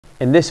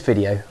In this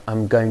video,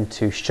 I'm going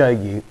to show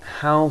you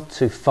how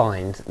to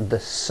find the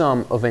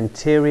sum of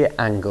interior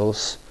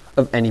angles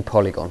of any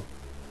polygon.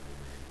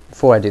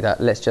 Before I do that,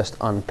 let's just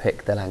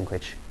unpick the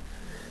language.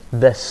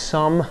 The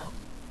sum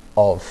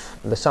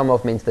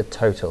of means the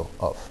total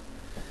of.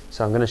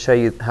 So I'm going to show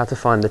you how to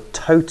find the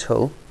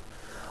total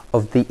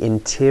of the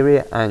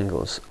interior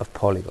angles of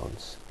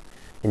polygons.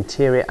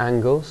 Interior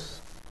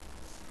angles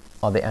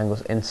are the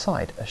angles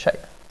inside a shape.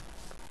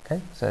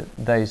 Okay, so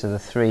those are the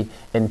three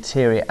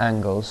interior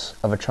angles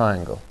of a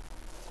triangle.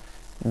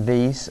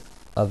 These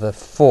are the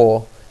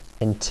four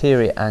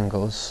interior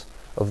angles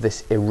of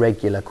this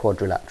irregular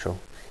quadrilateral.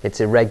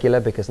 It's irregular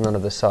because none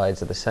of the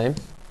sides are the same,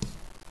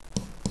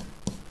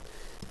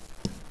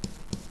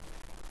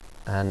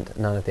 and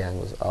none of the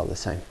angles are the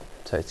same,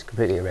 so it's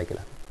completely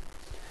irregular.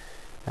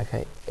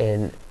 Okay,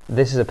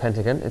 this is a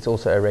pentagon, it's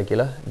also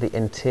irregular. The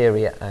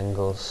interior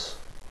angles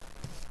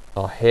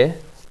are here,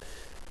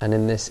 and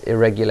in this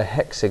irregular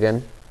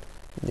hexagon,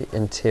 the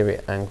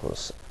interior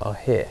angles are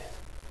here.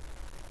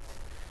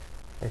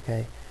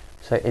 Okay,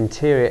 so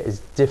interior is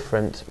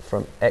different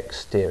from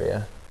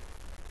exterior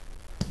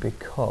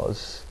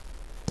because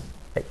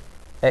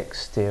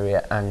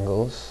exterior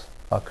angles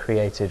are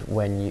created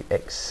when you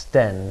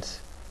extend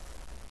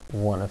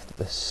one of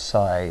the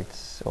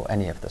sides, or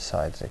any of the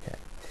sides. Okay.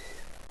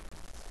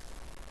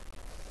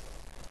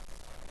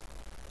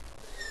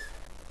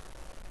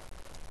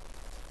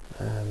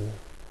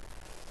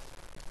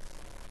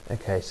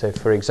 Okay, so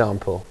for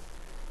example,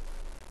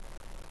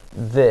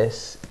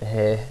 this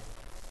here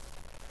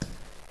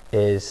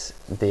is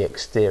the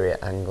exterior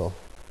angle,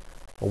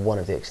 or one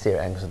of the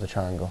exterior angles of the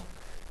triangle.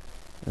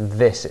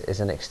 This is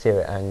an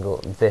exterior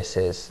angle, this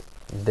is,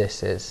 and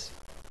this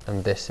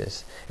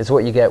is. It's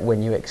what you get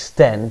when you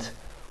extend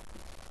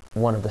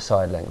one of the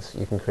side lengths.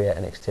 You can create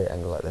an exterior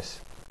angle like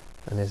this.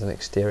 And there's an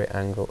exterior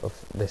angle of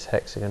this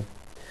hexagon.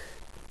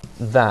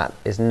 That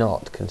is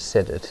not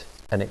considered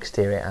an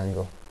exterior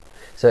angle.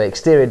 So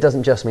exterior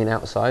doesn't just mean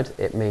outside,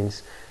 it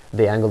means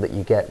the angle that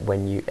you get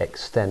when you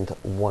extend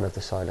one of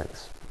the side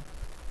lengths.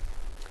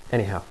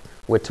 Anyhow,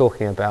 we're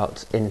talking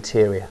about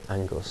interior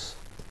angles.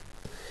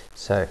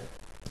 So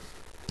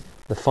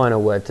the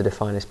final word to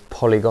define is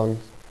polygon.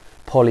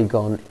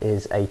 Polygon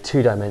is a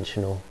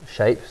two-dimensional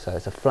shape, so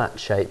it's a flat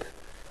shape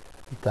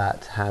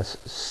that has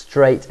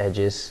straight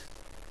edges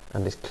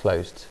and is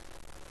closed.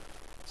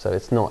 So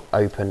it's not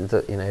open.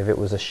 You know, if it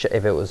was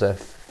a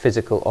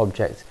physical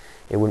object,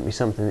 it wouldn't be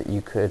something that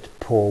you could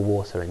pour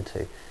water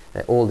into.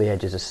 All the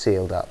edges are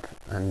sealed up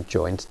and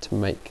joined to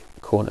make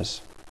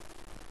corners.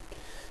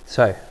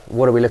 So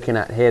what are we looking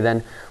at here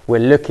then?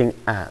 We're looking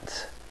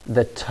at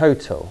the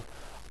total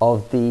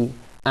of the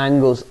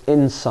angles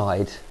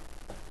inside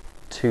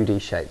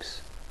 2D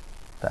shapes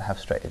that have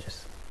straight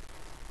edges.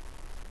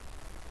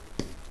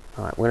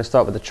 Alright, we're going to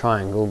start with the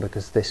triangle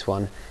because this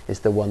one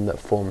is the one that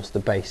forms the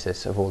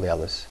basis of all the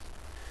others.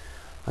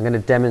 I'm going to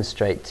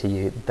demonstrate to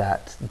you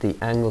that the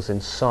angles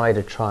inside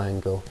a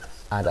triangle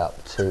add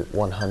up to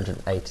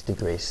 180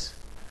 degrees.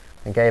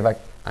 Okay,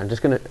 I'm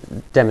just going to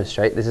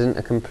demonstrate. This isn't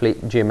a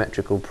complete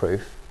geometrical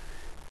proof,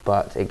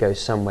 but it goes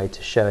some way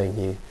to showing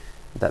you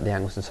that the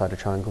angles inside a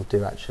triangle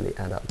do actually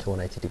add up to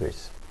 180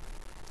 degrees.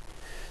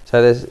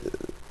 So there's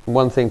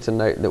one thing to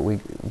note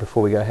that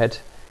before we go ahead,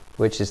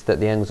 which is that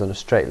the angles on a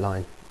straight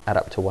line add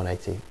up to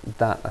 180.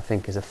 That, I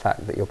think, is a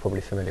fact that you're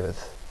probably familiar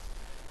with.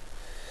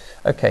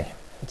 Okay,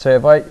 so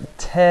if I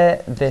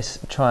tear this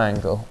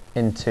triangle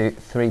into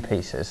three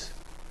pieces,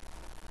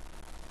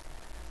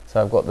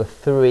 so I've got the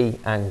three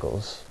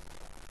angles,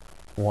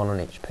 one on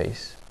each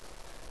piece,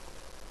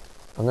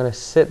 I'm going to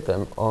sit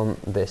them on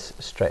this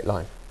straight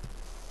line.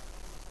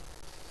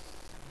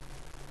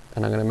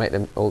 And I'm going to make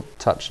them all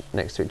touch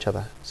next to each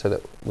other so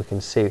that we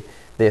can see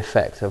the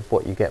effect of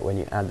what you get when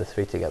you add the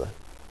three together.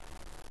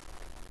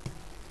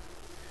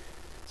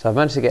 So I've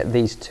managed to get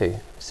these two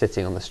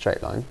sitting on the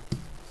straight line.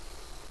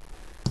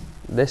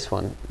 This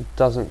one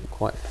doesn't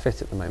quite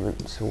fit at the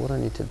moment, so what I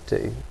need to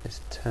do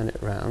is turn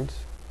it around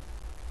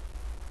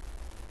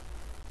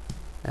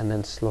and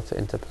then slot it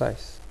into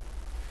place.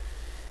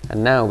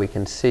 And now we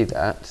can see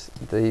that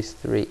these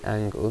three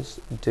angles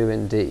do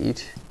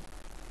indeed,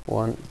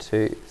 1,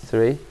 2,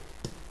 3,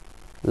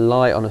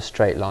 lie on a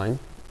straight line.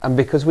 And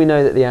because we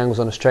know that the angles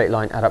on a straight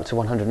line add up to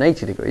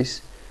 180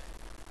 degrees,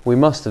 we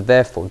must have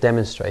therefore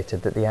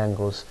demonstrated that the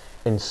angles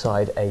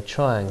inside a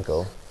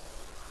triangle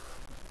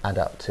add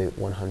up to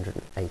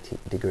 180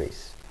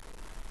 degrees.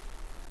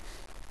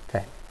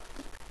 Okay.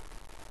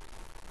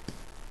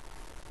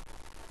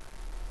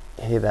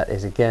 Here that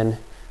is again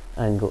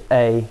angle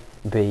A,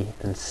 B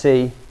and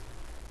C.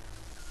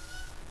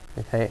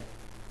 Okay,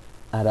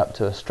 add up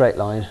to a straight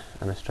line,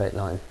 and a straight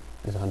line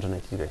is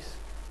 180 degrees.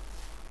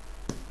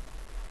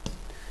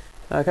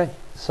 Okay,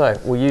 so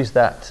we'll use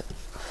that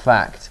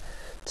fact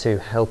to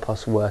help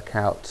us work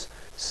out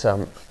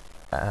some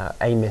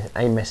a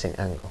missing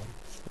angle.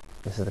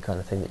 This is the kind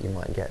of thing that you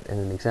might get in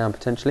an exam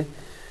potentially.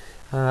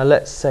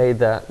 Let's say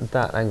that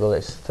that angle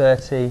is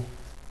 30,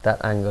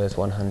 that angle is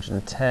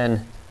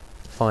 110,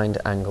 find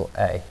angle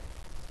A.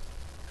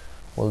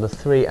 Well, the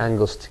three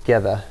angles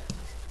together,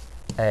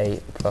 A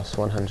plus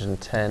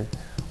 110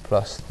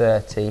 plus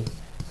 30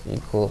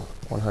 equal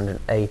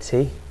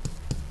 180.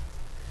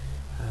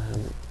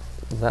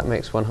 That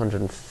makes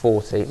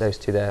 140. Those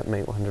two there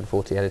make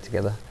 140 added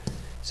together.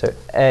 So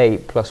A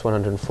plus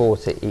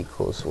 140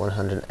 equals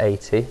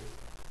 180.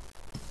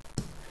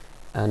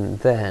 And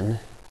then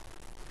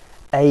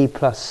A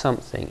plus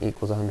something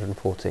equals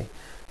 140.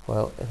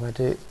 Well, if I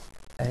do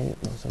A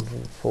plus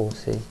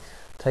 140,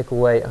 take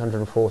away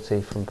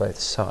 140 from both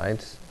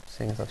sides,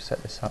 seeing as I've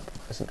set this up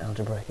as an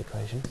algebraic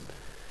equation.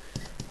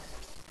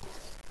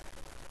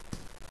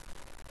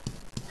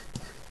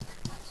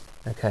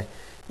 Okay,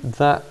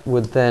 that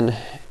would then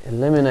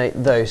eliminate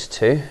those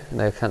two, and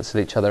they'll cancel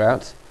each other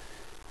out,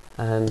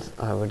 and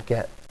I would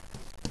get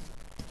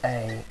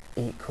A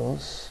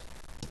equals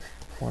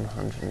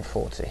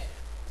 140.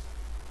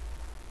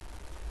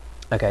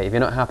 Okay, if you're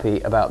not happy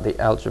about the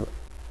algebra,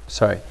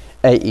 sorry,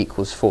 A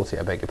equals 40,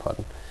 I beg your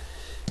pardon.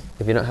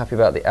 If you're not happy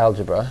about the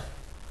algebra,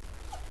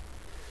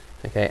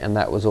 okay, and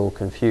that was all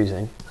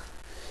confusing,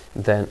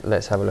 then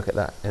let's have a look at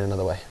that in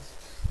another way.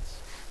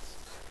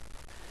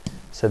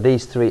 So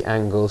these three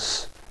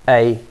angles,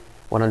 A,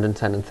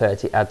 110 and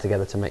 30, add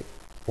together to make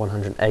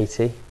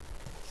 180.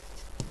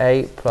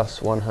 A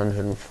plus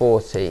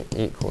 140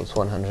 equals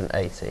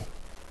 180.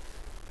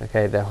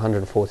 Okay, the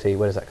 140,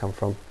 where does that come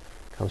from?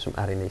 It comes from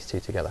adding these two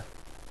together.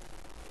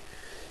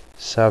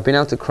 So I've been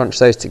able to crunch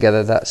those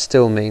together. That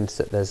still means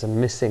that there's a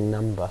missing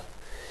number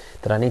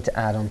that I need to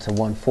add onto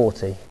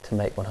 140 to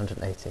make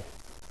 180.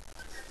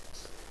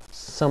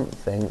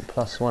 Something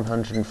plus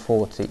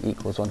 140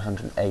 equals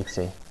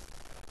 180.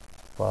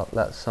 Well,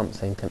 that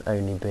something can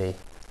only be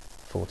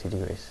 40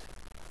 degrees.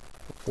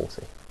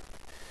 40.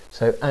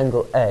 So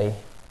angle A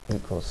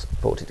equals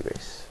 40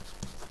 degrees.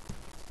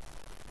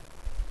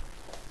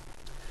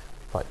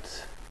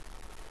 Right.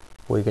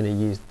 We're going to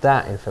use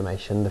that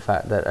information, the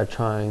fact that a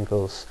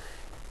triangle's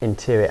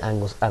interior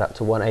angles add up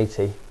to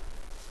 180,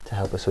 to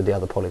help us with the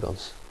other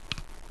polygons.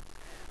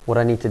 What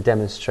I need to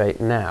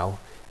demonstrate now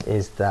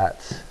is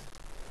that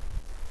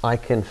I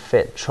can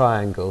fit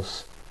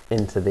triangles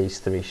into these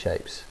three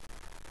shapes.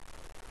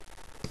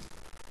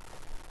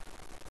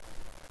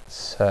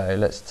 So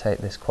let's take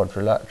this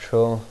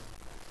quadrilateral.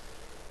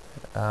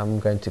 I'm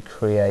going to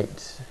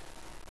create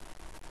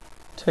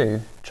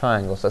two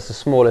triangles. That's the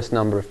smallest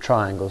number of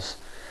triangles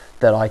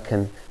that I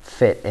can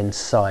fit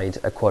inside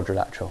a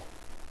quadrilateral.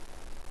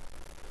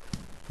 I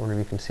wonder if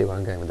you can see where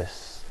I'm going with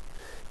this.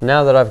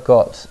 Now that I've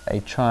got a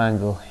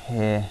triangle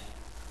here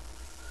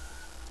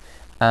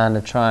and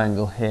a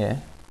triangle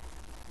here,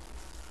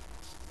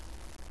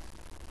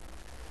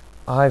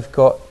 I've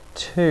got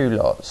two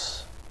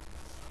lots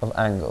of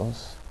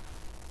angles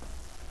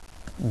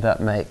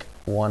that make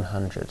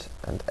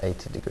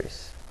 180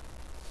 degrees.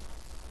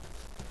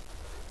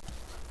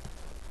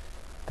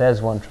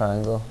 There's one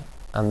triangle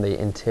and the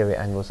interior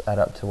angles add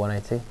up to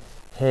 180.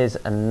 Here's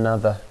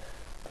another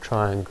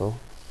triangle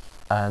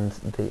and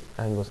the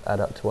angles add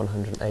up to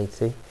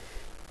 180.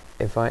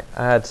 If I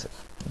add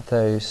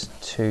those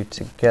two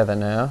together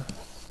now,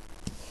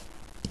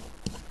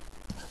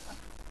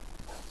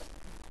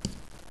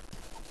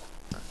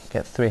 I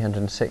get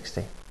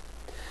 360.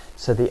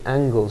 So the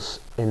angles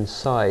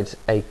inside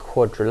a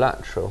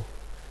quadrilateral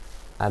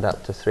add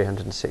up to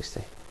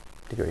 360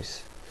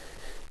 degrees.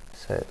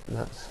 So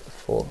that's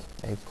for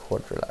a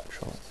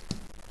quadrilateral.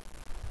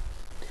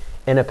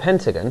 In a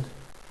pentagon,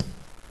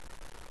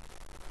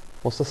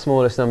 what's the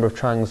smallest number of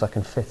triangles I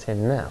can fit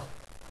in now?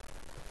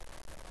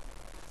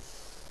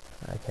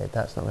 Okay,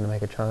 that's not going to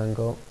make a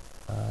triangle.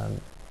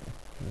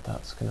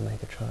 That's going to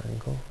make a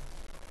triangle.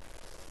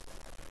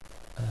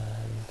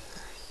 And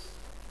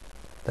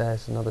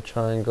there's another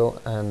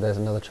triangle, and there's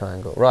another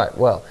triangle. Right,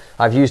 well,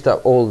 I've used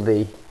up all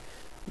the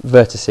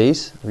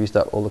vertices, I've used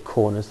up all the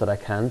corners that I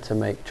can to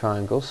make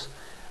triangles,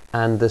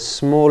 and the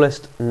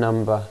smallest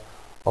number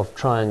of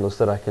triangles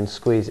that I can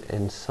squeeze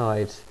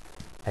inside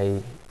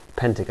a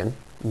pentagon,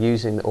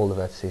 using all the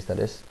vertices that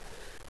is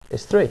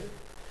 3.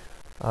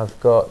 I've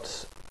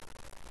got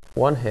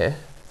one here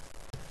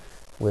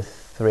with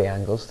 3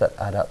 angles that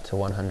add up to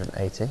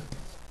 180.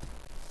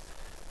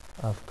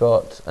 I've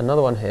got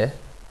another one here,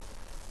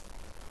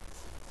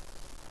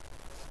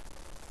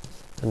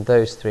 and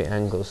those 3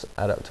 angles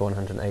add up to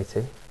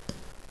 180,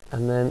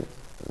 and then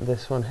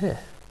this one here,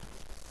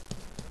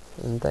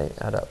 and they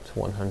add up to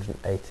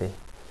 180.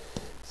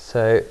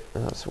 So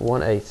that's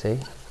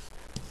 180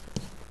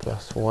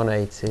 plus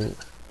 180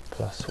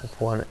 plus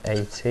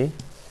 180.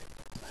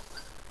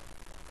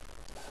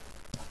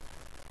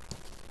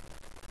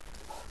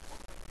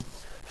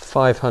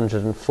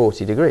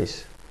 $540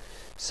 degrees.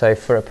 So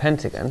for a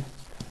pentagon,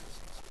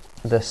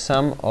 the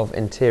sum of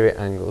interior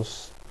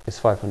angles is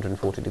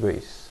 540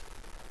 degrees.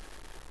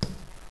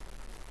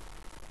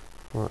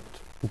 Right.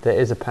 There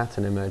is a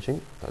pattern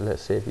emerging, but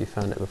let's see if you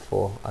found it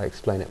before I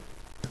explain it.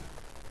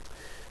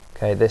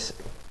 Okay, this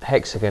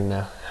hexagon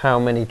now, how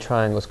many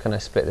triangles can I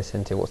split this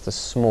into? What's the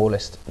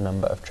smallest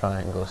number of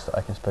triangles that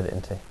I can split it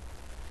into?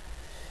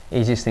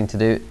 Easiest thing to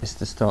do is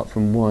to start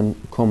from one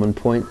common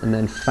point and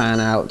then fan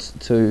out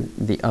to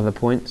the other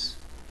points.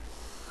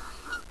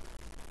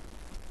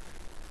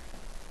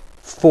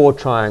 4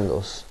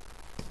 triangles.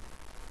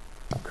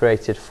 I've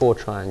created 4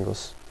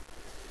 triangles.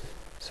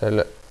 So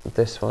look,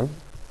 this one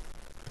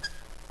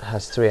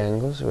has 3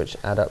 angles which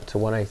add up to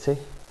 180.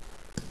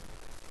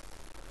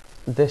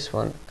 This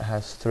one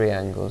has 3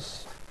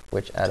 angles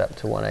which add up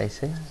to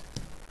 180.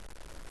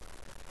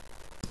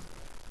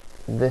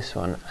 This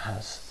one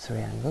has 3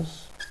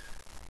 angles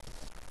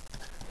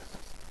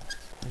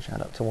which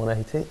add up to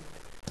 180,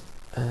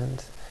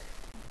 and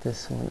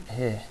this one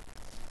here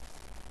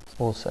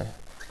also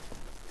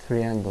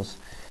 3 angles.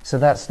 So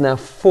that's now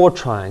 4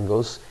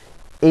 triangles,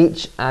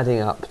 each adding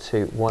up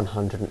to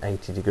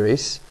 180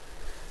 degrees.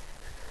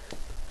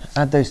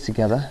 Add those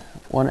together,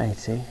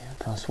 180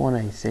 plus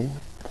 180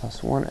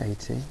 plus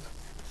 180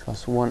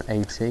 plus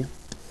 180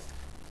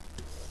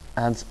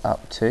 adds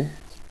up to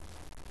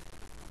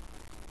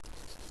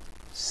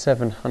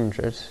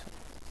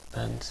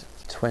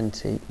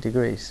 720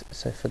 degrees.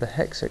 So for the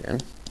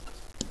hexagon,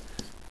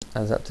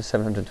 adds up to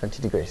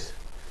 720 degrees.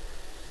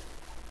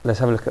 Let's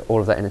have a look at all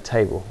of that in a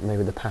table.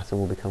 Maybe the pattern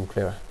will become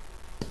clearer.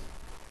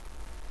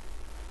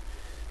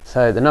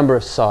 So the number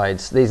of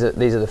sides, these are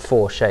the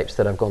 4 shapes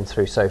that I've gone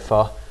through so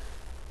far.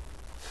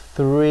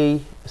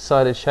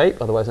 3-sided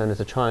shape, otherwise known as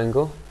a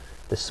triangle.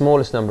 The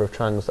smallest number of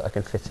triangles that I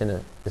can fit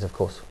in is of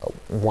course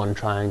 1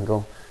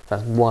 triangle.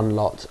 That's 1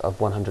 lot of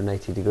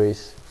 180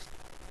 degrees.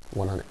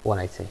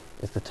 180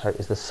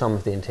 is the sum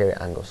of the interior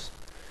angles.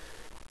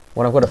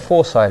 When I've got a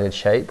 4-sided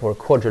shape or a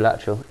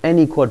quadrilateral,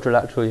 any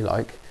quadrilateral you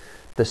like,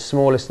 the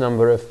smallest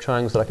number of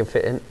triangles that I can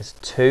fit in is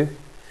 2.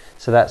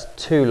 So that's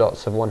 2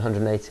 lots of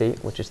 180,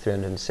 which is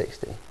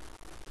 360.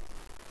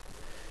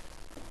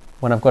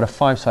 When I've got a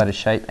 5-sided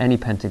shape, any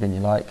pentagon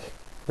you like,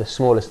 the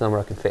smallest number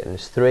I can fit in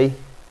is 3.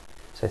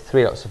 So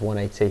 3 lots of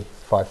 180,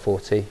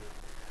 540.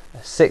 A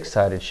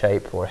 6-sided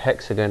shape or a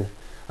hexagon,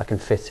 I can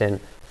fit in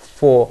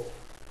 4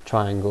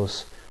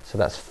 triangles. So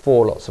that's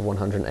 4 lots of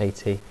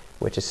 180,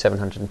 which is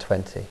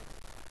 720.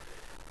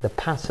 The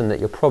pattern that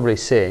you're probably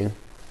seeing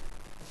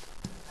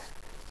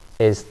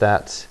is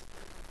that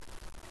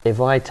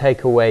if I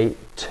take away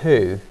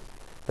 2,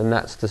 then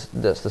that's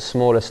the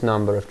smallest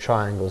number of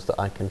triangles that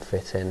I can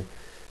fit in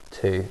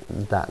to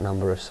that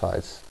number of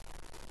sides.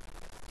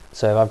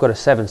 So if I've got a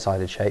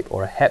 7-sided shape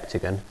or a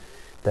heptagon,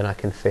 then I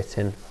can fit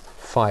in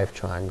 5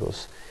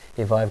 triangles.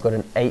 If I've got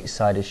an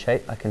 8-sided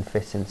shape, I can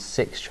fit in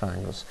 6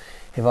 triangles.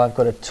 If I've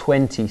got a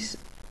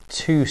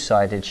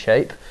 22-sided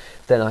shape,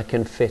 then I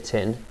can fit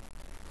in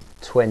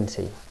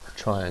 20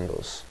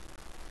 triangles.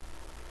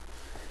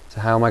 So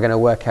how am I going to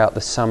work out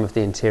the sum of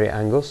the interior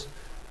angles?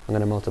 I'm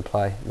going to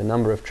multiply the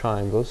number of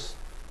triangles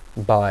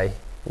by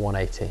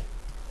 180.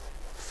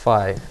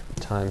 5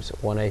 times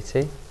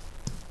 180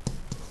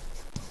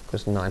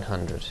 equals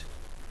 900.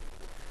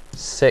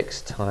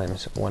 6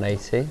 times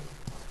 180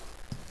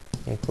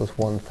 equals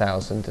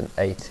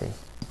 1080.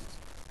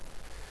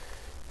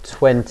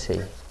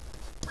 20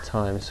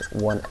 times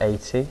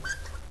 180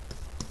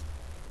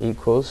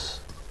 equals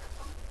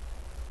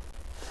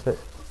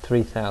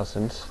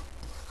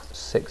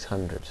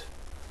 3,600.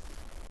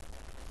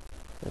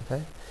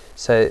 Okay,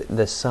 so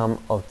the sum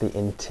of the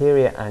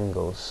interior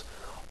angles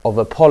of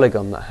a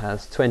polygon that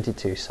has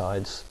 22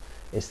 sides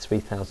is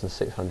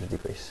 3,600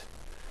 degrees.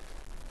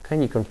 Okay,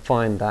 and you can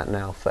find that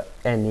now for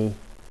any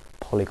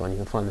polygon. You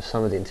can find the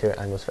sum of the interior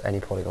angles for any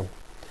polygon.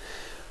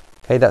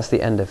 Okay, that's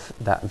the end of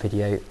that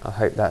video. I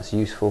hope that's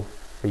useful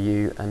for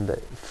you, and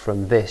that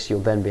from this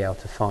you'll then be able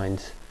to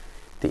find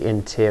the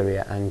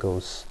interior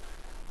angles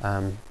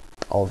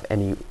of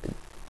any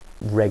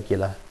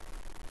regular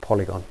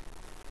polygon.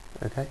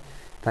 Okay,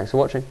 thanks for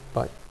watching.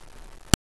 Bye.